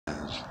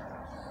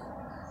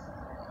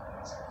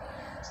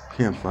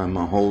Can't find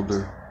my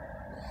holder,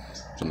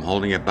 so I'm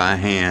holding it by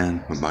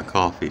hand with my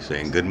coffee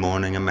saying good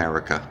morning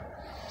America.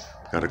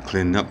 Gotta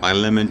clean up my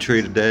lemon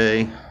tree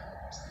today.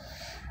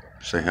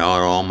 Say hello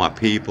to all my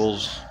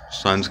peoples.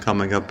 Sun's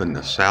coming up in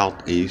the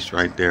southeast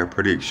right there,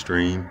 pretty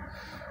extreme.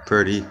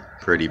 Pretty.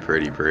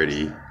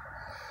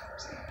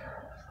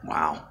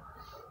 Wow.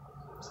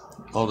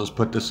 I'll just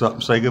put this up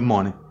and say good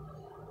morning.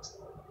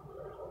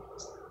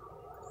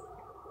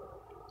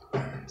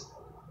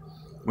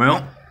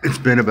 Well, it's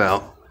been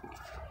about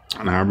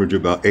an average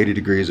of about 80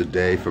 degrees a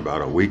day for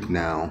about a week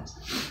now.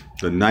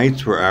 The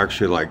nights were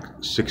actually like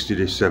 60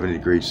 to 70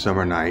 degrees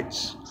summer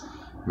nights,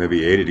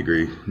 maybe 80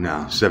 degrees,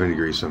 no, 70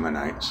 degrees summer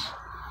nights.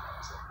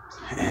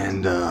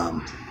 And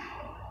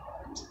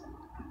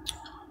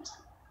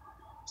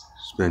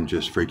it's been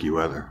just freaky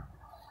weather.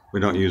 We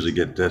don't usually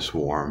get this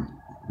warm.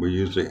 We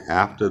usually,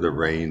 after the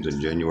rains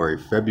in January,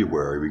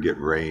 February, we get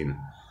rain,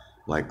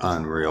 like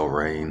unreal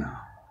rain.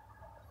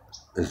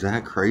 Is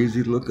that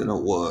crazy looking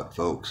or what,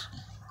 folks?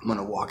 I'm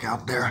gonna walk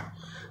out there,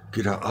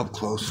 get her up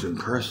close in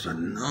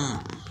person.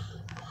 Wow.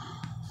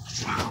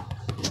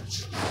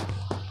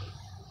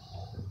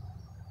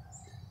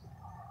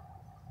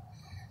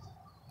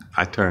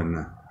 I turned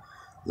the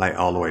light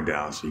all the way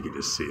down so you can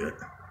just see it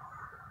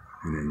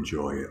and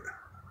enjoy it.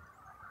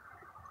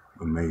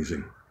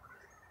 Amazing.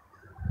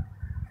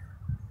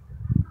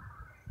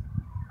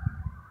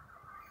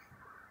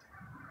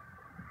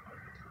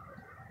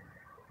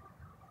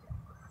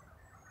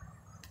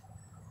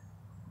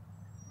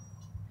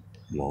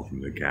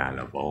 Welcome to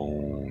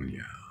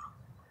California.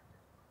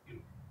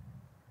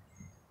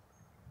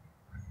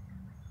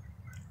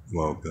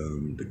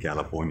 Welcome to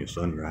California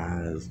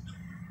sunrise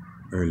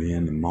early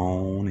in the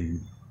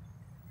morning.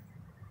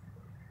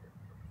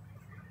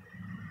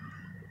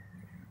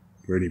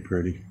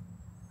 Pretty.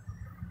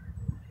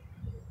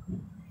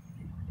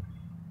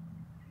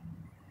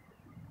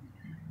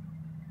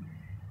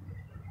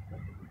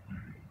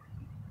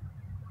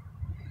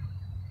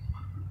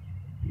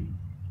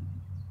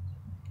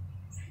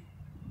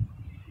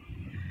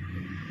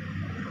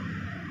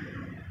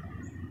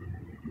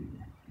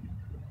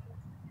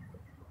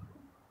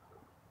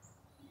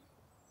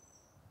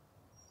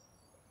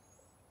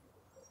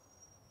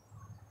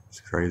 It's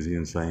crazy,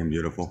 insane,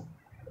 beautiful.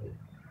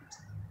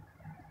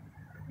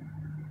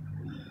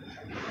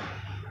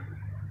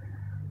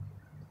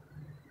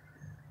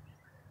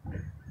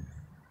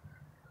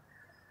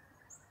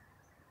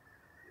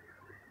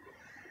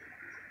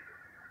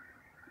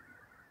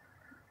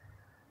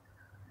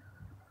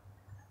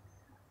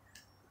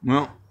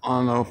 Well, I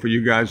don't know, for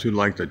you guys who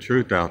like the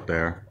truth out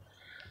there,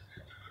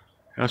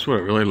 that's what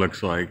it really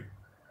looks like.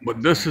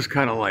 But this is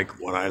kind of like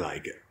what I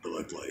like it to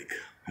look like.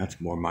 That's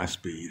more my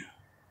speed.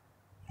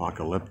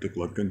 Apocalyptic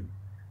looking.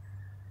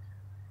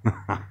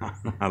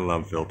 I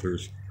love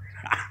filters.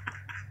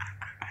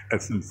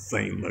 That's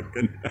insane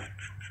looking.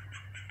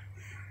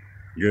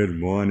 Good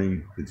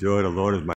morning. The joy of the Lord is my